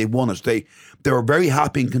 the way they won it. They were very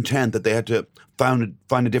happy and content that they had to find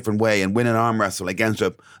a different way and win an arm wrestle against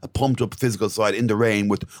a pumped up physical side in the rain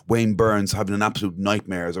with Wayne Burns having an absolute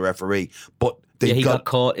nightmare as a referee. But he got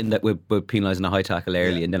caught in that with penalising a high tackle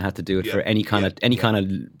early, and then had to do it for any kind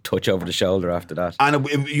of touch over the shoulder after that. And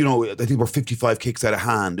I think we're 55 kicks out of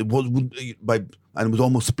hand. It was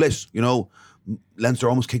almost split. Leinster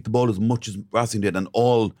almost kicked the ball as much as Racing did, and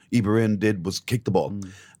all Iberin did was kick the ball.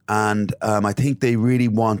 And I think they really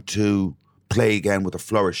want to play again with a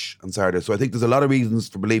flourish on Saturday. So I think there's a lot of reasons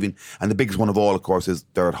for believing, and the biggest one of all, of course, is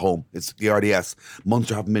they're at home. It's the RDS.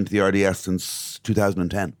 Munster haven't been to the RDS since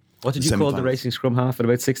 2010. What did you call the racing scrum half at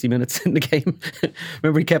about 60 minutes in the game?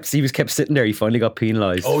 Remember, he was kept sitting there. He finally got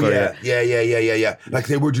penalised. Oh, yeah. Like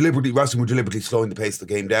Racing were deliberately slowing the pace of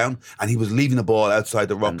the game down, and he was leaving the ball outside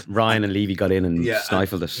the ruck. And Ryan and Levy got in and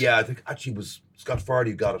stifled it. Yeah, I think actually it was Scott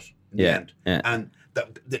Fardy who got it in the end. Yeah. And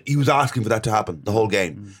he was asking for that to happen the whole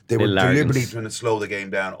game. They were deliberately trying to slow the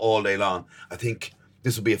game down all day long. I think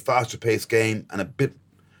this will be a faster paced game, and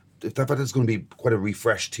if that is going to be quite a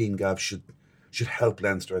refreshed team, Gav, should help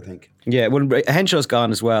Leinster, I think. Yeah, well, Henshaw's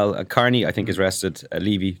gone as well. Carney, I think, is rested.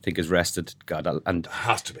 Levy, I think, is rested. God, and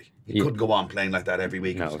has to be. He couldn't go on playing like that every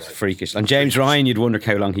week. No, it's freakish. And James Ryan, you'd wonder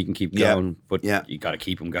how long he can keep going, but you got to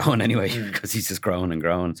keep him going anyway because he's just growing and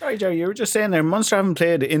growing. Sorry, Jerry, you were just saying there, Munster haven't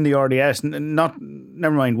played in the RDS,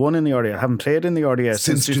 never mind, won in the RDS, haven't played in the RDS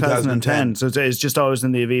since 2010. So it's just always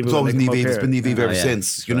in the Aviva. It's always in the Aviva. It's been the Aviva ever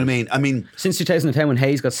since. You know what I mean? Since 2010 when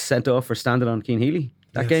Hayes got sent off for standing on Keane Healy.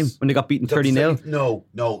 That game when they got beaten 30-0.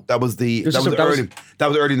 No, that was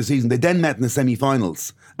early in the season. They then met in the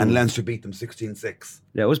semi-finals, and Leinster beat them 16-6.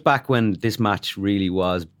 Yeah, it was back when this match really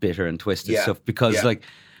was bitter and twisted stuff because like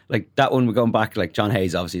that one we're going back, like John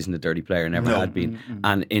Hayes obviously isn't a dirty player, never had been,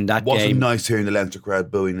 and in that wasn't game nice hearing the Leinster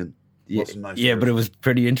crowd booing and wasn't nice. Yeah, but it was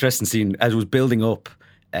pretty interesting seeing as it was building up.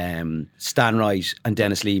 Stan Wright and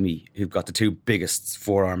Dennis Leamy, who've got the two biggest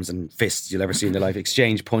forearms and fists you'll ever see in their life,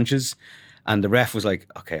 exchange punches. And the ref was like,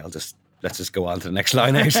 okay, let's just go on to the next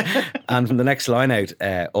line out. And from the next line out,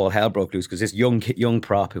 all hell broke loose because this young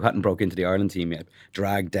prop who hadn't broke into the Ireland team yet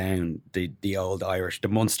dragged down the old Irish, the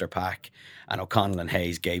Munster pack, and O'Connell and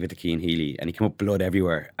Hayes gave it to Keane Healy, and he came up blood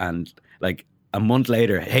everywhere. And like a month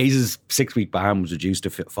later, Hayes' 6-week ban was reduced to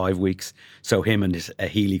 5 weeks, so him and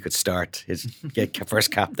Healy could start his first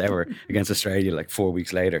cap ever against Australia like 4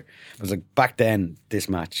 weeks later. I was like, back then, this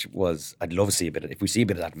match was, I'd love to see if we see a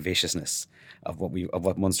bit of that viciousness of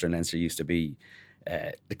what Munster and Leinster used to be,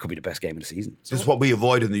 it could be the best game of the season. This is what we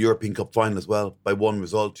avoided in the European Cup final as well, by one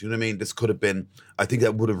result. You know what I mean? This could have been, I think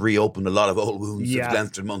that would have reopened a lot of old wounds if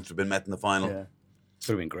Leinster and Munster had been met in the final. Yeah. Would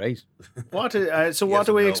have been great. What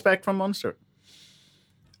do we expect from Munster?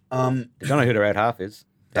 They don't know who their out half is.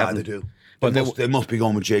 They do. But they must be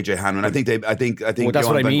going with JJ Hanlon. I think. Well, that's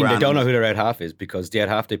what I mean. They don't know who their out half is because the out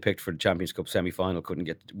half they picked for the Champions Cup semi-final couldn't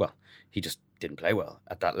get. Well, he just didn't play well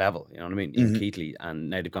at that level. You know what I mean? Ian Keatley, and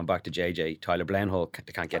now they've gone back to JJ. Tyler Blenhall,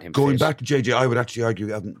 they can't get him. Going fit. back to JJ, I would actually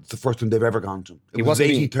argue it's the first time they've ever gone to him. It was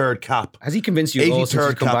 83rd cap. Has he convinced you?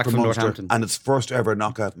 83rd come cap back for from Munster, Northampton, and it's first ever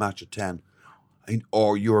knockout match at 10,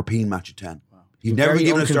 or European match at 10. He's never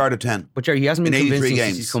given a start at 10. But Jerry, he hasn't been convincing games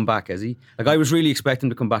since he's come back, has he? Like I was really expecting him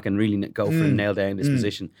to come back and really go for and nail down this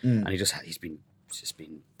position, and he's been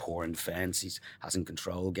poor in defence. He hasn't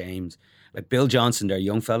controlled games. Like Bill Johnson, their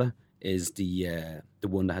young fella, is the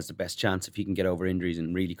one that has the best chance if he can get over injuries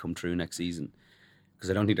and really come through next season. Because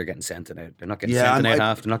I don't think they're getting sent out. They're not getting sent out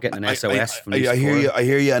half. They're not getting an SOS from these. I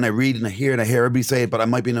hear you, and I read and I hear everybody say it. But I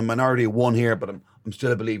might be in a minority of one here. But I'm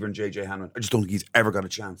still a believer in JJ Hanlon. I just don't think he's ever got a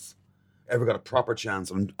chance. Ever got a proper chance.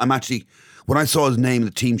 And I'm actually, when I saw his name in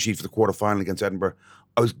the team sheet for the quarter final against Edinburgh,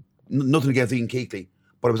 I was nothing against Ian Keatley,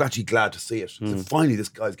 but I was actually glad to see it. So finally, this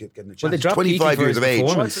guy's getting a chance. Well, they dropped 25 Keaty years for of his age.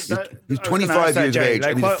 performance. He's 25 years of age,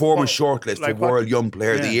 and he's a former shortlist for World Young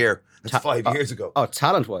Player of the Year. That's 5 years ago. Oh,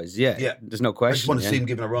 talent-wise, yeah. There's no I question. just want to see him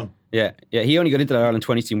given a run. Yeah. He only got into that Ireland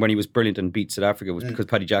 20 team when he was brilliant and beat South Africa was because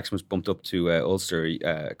Paddy Jackson was bumped up to Ulster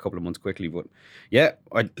a couple of months quickly. But yeah,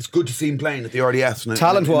 It's good to see him playing at the RDS in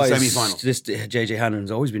talent-wise, the semi-final. this JJ Hanlon's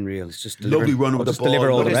always been real. It's just Lovely run with the ball. deliver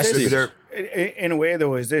all the But rest is of this- it. In a way,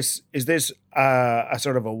 though, is this a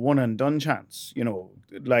sort of a one and done chance? You know,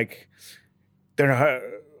 like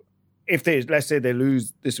if they, let's say they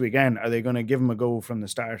lose this weekend, are they going to give them a go from the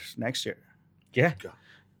start next year? Yeah,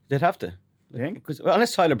 they'd have to. You think? Because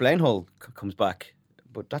unless Tyler Blainhall comes back,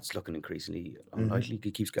 but that's looking increasingly unlikely.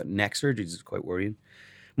 He keeps getting neck surgeries. It's quite worrying.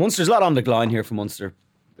 Munster's a lot on the line here for Munster.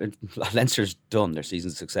 Leinster's done their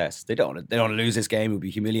season's success. They don't want to lose this game. It would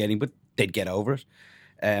be humiliating, but they'd get over it.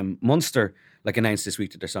 Munster, announced this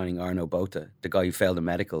week that they're signing Arno Botha, the guy who failed a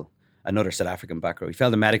medical, another South African back row. He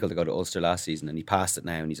failed a medical to go to Ulster last season, and he passed it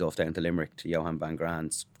now, and he's off down to Limerick to Johan van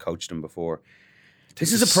Grans, coached him before.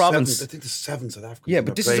 This is a province. I think there's 7 South Africans. Yeah,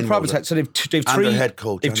 but this is a province. So they've And three their head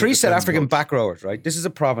coach, They've and 3 their South defence African coach. back rowers, right? This is a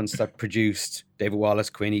province that produced David Wallace,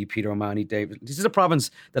 Quinney, Peter O'Mahony, David. This is a province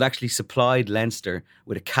that actually supplied Leinster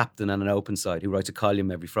with a captain and an open side who writes a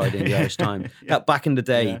column every Friday in the Irish Times. That back in the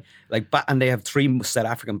day, and they have 3 South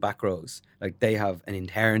African back rows. They have an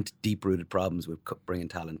inherent, deep-rooted problems with bringing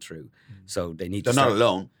talent through. So they need. They're not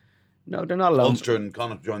alone. No, they're not alone. Ulster and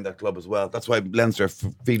Connacht joined that club as well. That's why Leinster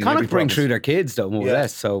feeding every Connacht bring province. through their kids though, more or Yeah.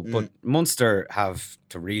 less. So, but Munster have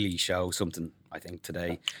to really show something, I think,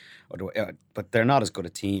 today. But they're not as good a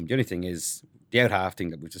team. The only thing is the out half thing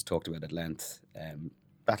that we just talked about at length.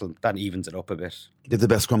 That evens it up a bit. They're the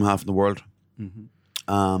best scrum half in the world.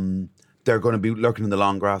 They're going to be lurking in the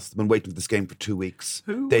long grass. They've been waiting for this game for 2 weeks.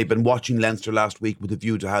 They've been watching Leinster last week with a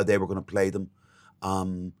view to how they were going to play them.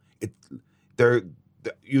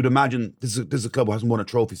 You'd imagine this is a club who hasn't won a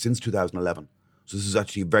trophy since 2011. So this is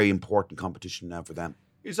actually a very important competition now for them.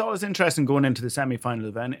 It's always interesting going into the semi-final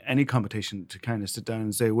of any competition to kind of sit down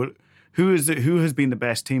and say, well, who has been the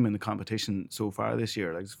best team in the competition so far this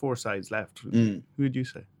year? There's 4 sides left. Who would you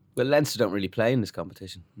say? Well, Leinster don't really play in this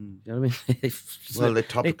competition. You know what I mean? Well, they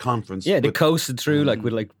topped the conference. Yeah, they but coasted through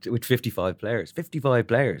with 55 players. 55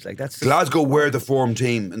 players, that's Glasgow were the form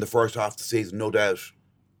team in the first half of the season, no doubt.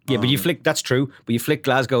 Yeah, but that's true. But you flick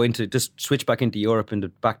Glasgow just switch back into Europe in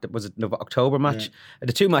the was it October match?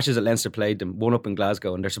 The 2 matches that Leinster played them, one up in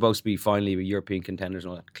Glasgow, and they're supposed to be finally European contenders and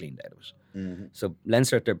all that, cleaned out of it. So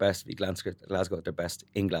Leinster at their best, Glasgow at their best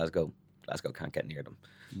in Glasgow. Glasgow can't get near them.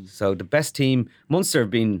 So the best team, Munster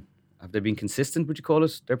have they been consistent, would you call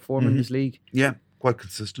it, their performance in this league? Yeah, quite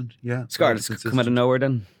consistent. Yeah. Scarlett's come out of nowhere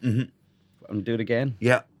then. And do it again.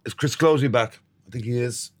 Yeah. Is Chris Closey back? I think he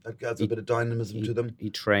is. That adds a bit of dynamism to them. He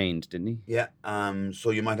trained, didn't he? Yeah. So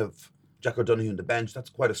you might have Jack O'Donoghue on the bench. That's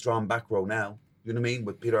quite a strong back row now. You know what I mean?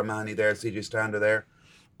 With Peter O'Mahony there, CJ Stander there.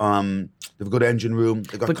 They've a good engine room.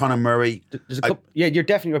 They've got Conor Murray. There's a couple, you're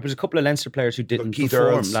definitely right. There's a couple of Leinster players who didn't Keith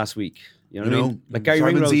perform Earls. last week. You know what I mean? Like Gary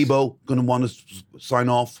Simon Ringrose. Zebo going to want to sign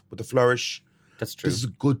off with the flourish. That's true. This is a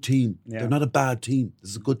good team. They're not a bad team.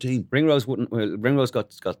 This is a good team. Ringrose Ringrose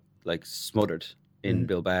got smothered in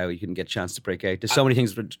Bilbao. He couldn't get a chance to break out. There's so many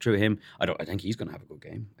things true of him. I think he's going to have a good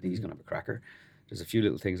game. I think he's going to have a cracker. There's a few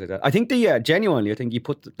little things like that. I think genuinely, I think you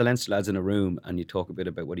put the Leinster lads in a room and you talk a bit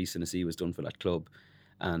about what East Tennessee was done for that club.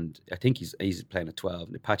 And I think he's playing at 12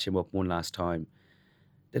 and they patch him up one last time.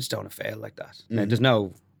 They just don't want to fail like that.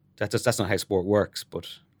 Now, that's not how sport works, but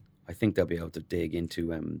I think they'll be able to dig into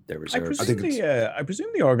their reserves. I presume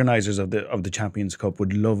the organisers of the Champions Cup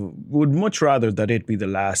would much rather that it be the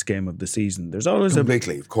last game of the season. There's always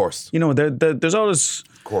Completely, of course. You know, there's always.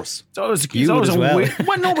 Of course. It's always as well. weird.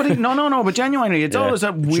 Well, no, but genuinely, it's always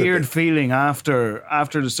a weird feeling after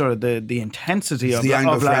the sort of the intensity of the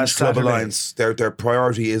Anglo-French last Club Saturday. Alliance. Their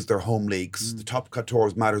priority is their home leagues. The top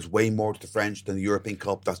 14 matters way more to the French than the European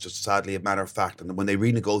Cup. That's just sadly a matter of fact. And when they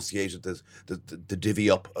renegotiated the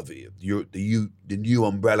divvy up of the new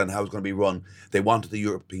umbrella and how it's going to be run, they wanted the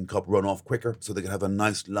European Cup run off quicker so they could have a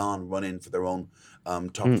nice long run in for their own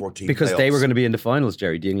top 14 because playoffs. they were going to be in the finals,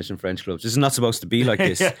 Jerry, the English and French clubs. This is not supposed to be like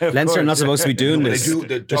this. Leinster are not supposed to be doing this.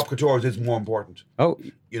 The top 14 is more important. Oh,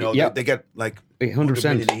 You know, yeah. they get like 100%. 100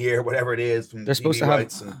 million a year, whatever it is. From They're supposed TV to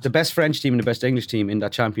rights have the best French team and the best English team in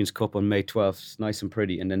that Champions Cup on May 12th. It's nice and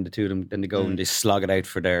pretty. And then the two of them, then they go and they slog it out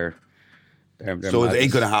for their So it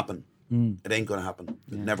ain't going to happen. It ain't going to happen.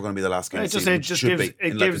 It's never going to be the last game. It of the just, season. it just should gives be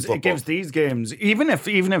in football. it gives these games, even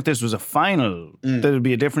if this was a final, there'd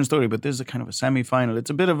be a different story. But this is a kind of a semi-final. It's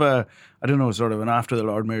a bit of a, I don't know, sort of an after the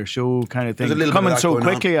Lord Mayor show kind of thing. There's a little bit coming of that so going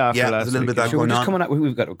quickly on. after Yeah, last there's a little week. bit of that So we're going just on. coming out.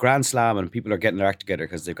 We've got a Grand Slam, and people are getting their act together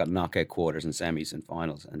because they've got knockout quarters and semis and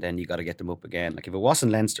finals, and then you got to get them up again. Like if it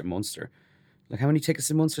wasn't Leinster, Munster, like how many tickets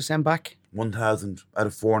did Munster send back? 1,000 out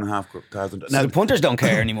of 4,500. So the punters don't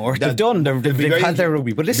care anymore. They've done. They've had their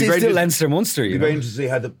rugby, but this is still Leinster, Munster. It'd You be very know? interesting to see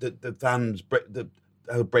how the fans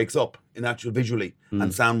how it breaks up in actual visually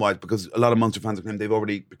and sound wise, because a lot of Munster fans are claiming they've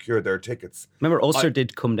already procured their tickets. Remember, Ulster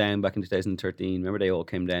did come down back in 2013. Remember, they all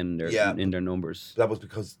came down in their numbers. That was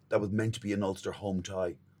because that was meant to be an Ulster home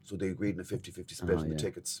tie, so they agreed in a 50-50 split on the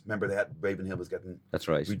tickets. Remember, they had Ravenhill was getting That's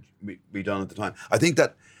right. redone at the time. I think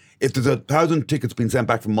that if there's 1,000 tickets being sent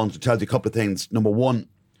back from Munster, it tells you a couple of things. Number one,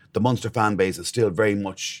 the Munster fan base is still very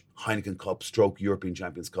much Heineken Cup / European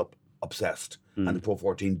Champions Cup obsessed, and the Pro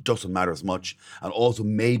 14 doesn't matter as much. And also,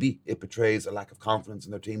 maybe it betrays a lack of confidence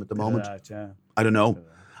in their team at the moment. I don't know.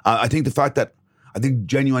 I think the fact that I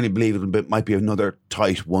genuinely believe it might be another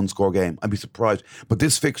tight one-score game. I'd be surprised. But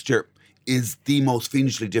this fixture is the most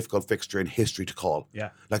fiendishly difficult fixture in history to call. Yeah.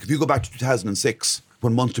 Like if you go back to 2006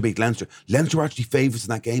 when Munster beat Leinster were actually favourites in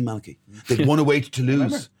that game, Malky. They'd won away to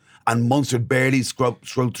Toulouse. And Munster barely scrubbed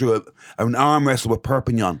through an arm wrestle with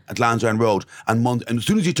Perpignan at Lansdowne Road. And as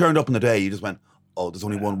soon as you turned up on the day, you just went, oh, there's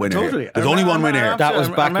only one winner Totally. here. There's only one winner here. That was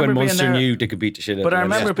I back when remember being Munster there. knew they could beat the shit out of But I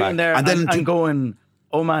them. remember being there And then and going,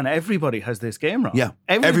 oh man, everybody has this game wrong. Yeah,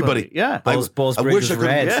 Everybody. Yeah. Balls I wish I could.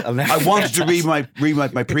 red. I wanted to read my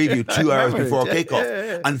preview 2 hours remember before it.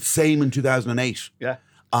 kickoff, and same in 2008. Yeah.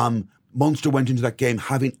 Munster went into that game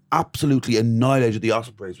having absolutely annihilated the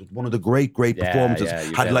Ospreys with one of the great performances.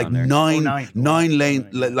 you're Had dead like on there. nine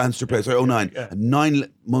Leinster players, sorry, 09, and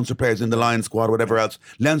 9 Munster players in the Lions squad or whatever else.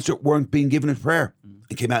 Leinster weren't being given a prayer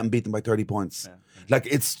and came out and beat them by 30 points. Like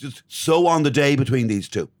it's just so on the day between these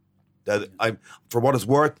two. That for what it's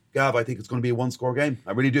worth, Gav, I think it's going to be a one-score game.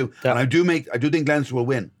 I really do, and I do think Leinster will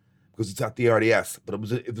win because it's at the RDS. But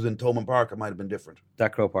if it was in Thomond Park, it might have been different.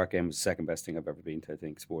 That Croke Park game was the second best thing I've ever been to, I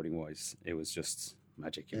think, sporting wise. It was just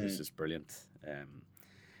magic. It was just brilliant.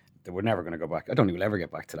 We're never going to go back. I don't think we'll ever get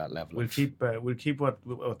back to that level. We'll keep what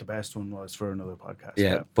the best one was for another podcast.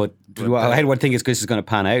 Yeah, but I would think this is going to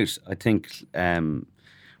pan out. I think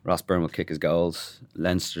Ross Byrne will kick his goals.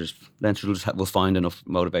 Leinster will find enough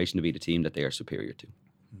motivation to beat a team that they are superior to.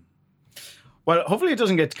 Well, hopefully it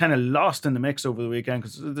doesn't get kind of lost in the mix over the weekend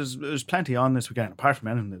because there's plenty on this weekend. Apart from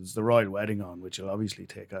anything, there's the Royal Wedding on, which will obviously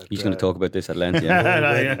take out. He's going to talk about this at length.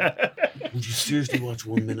 Would you seriously watch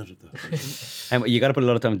 1 minute of that? You got to put a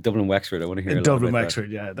lot of time in Dublin Wexford. I want to hear a lot Dublin about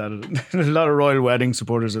Wexford, yeah. There's a lot of Royal Wedding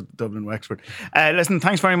supporters at Dublin Wexford. Listen,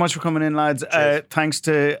 thanks very much for coming in, lads. Thanks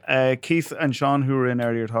to Keith and Sean who were in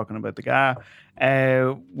earlier talking about the GA.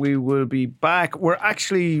 We will be back. We're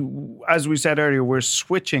actually, as we said earlier, we're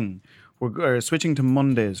switching. We're switching to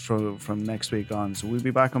Mondays from next week on. So we'll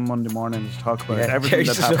be back on Monday morning to talk about everything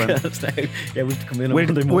that happened. Yeah, we have to come in on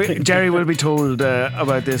Monday morning. Jerry will be told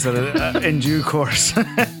about this in due course.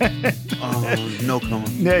 No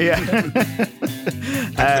comment. Yeah.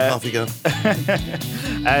 Coffee, Gav.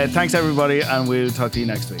 Thanks, everybody, and we'll talk to you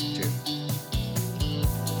next week.